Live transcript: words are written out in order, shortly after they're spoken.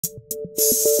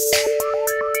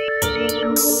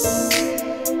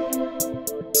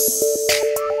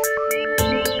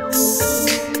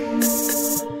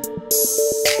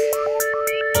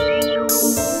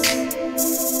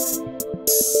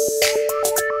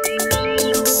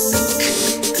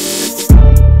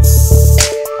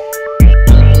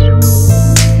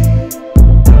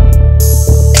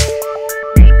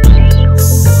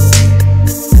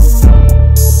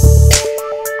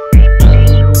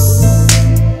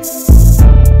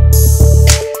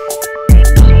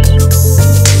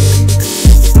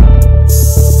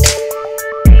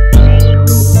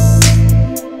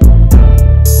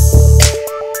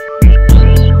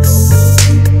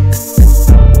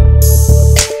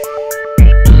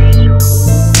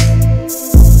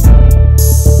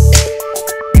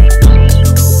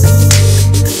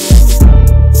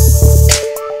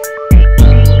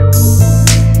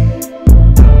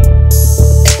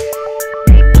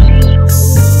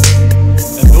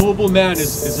Man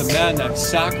is a man that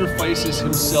sacrifices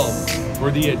himself for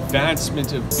the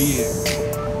advancement of being.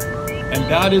 And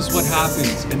that is what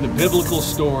happens in the biblical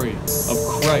story of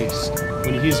Christ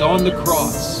when he's on the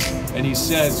cross and he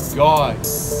says, God,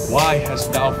 why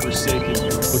hast thou forsaken me?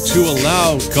 But to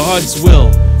allow God's will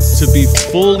to be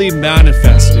fully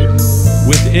manifested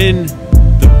within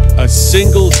a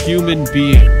single human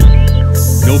being.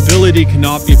 Nobility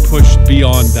cannot be pushed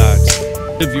beyond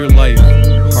that. Live your life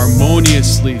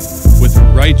harmoniously with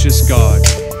a righteous God.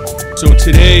 So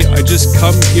today I just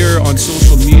come here on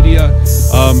social media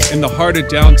in the heart of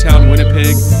downtown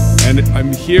Winnipeg, and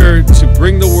I'm here to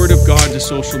bring the word of God to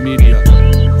social media.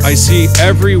 I see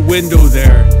every window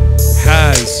there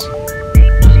has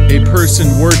a person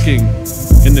working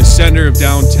in the center of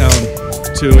downtown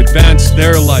to advance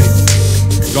their life.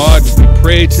 God, we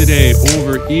pray today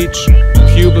over each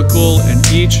cubicle and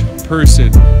each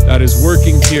person that is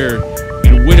working here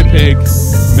in Winnipeg,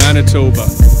 Manitoba,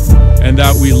 and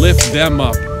that we lift them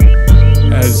up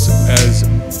as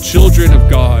children of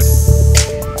God,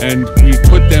 and we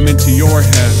put them into your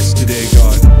hands today,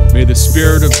 God. May the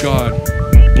Spirit of God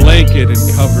blanket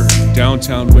and cover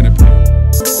downtown Winnipeg.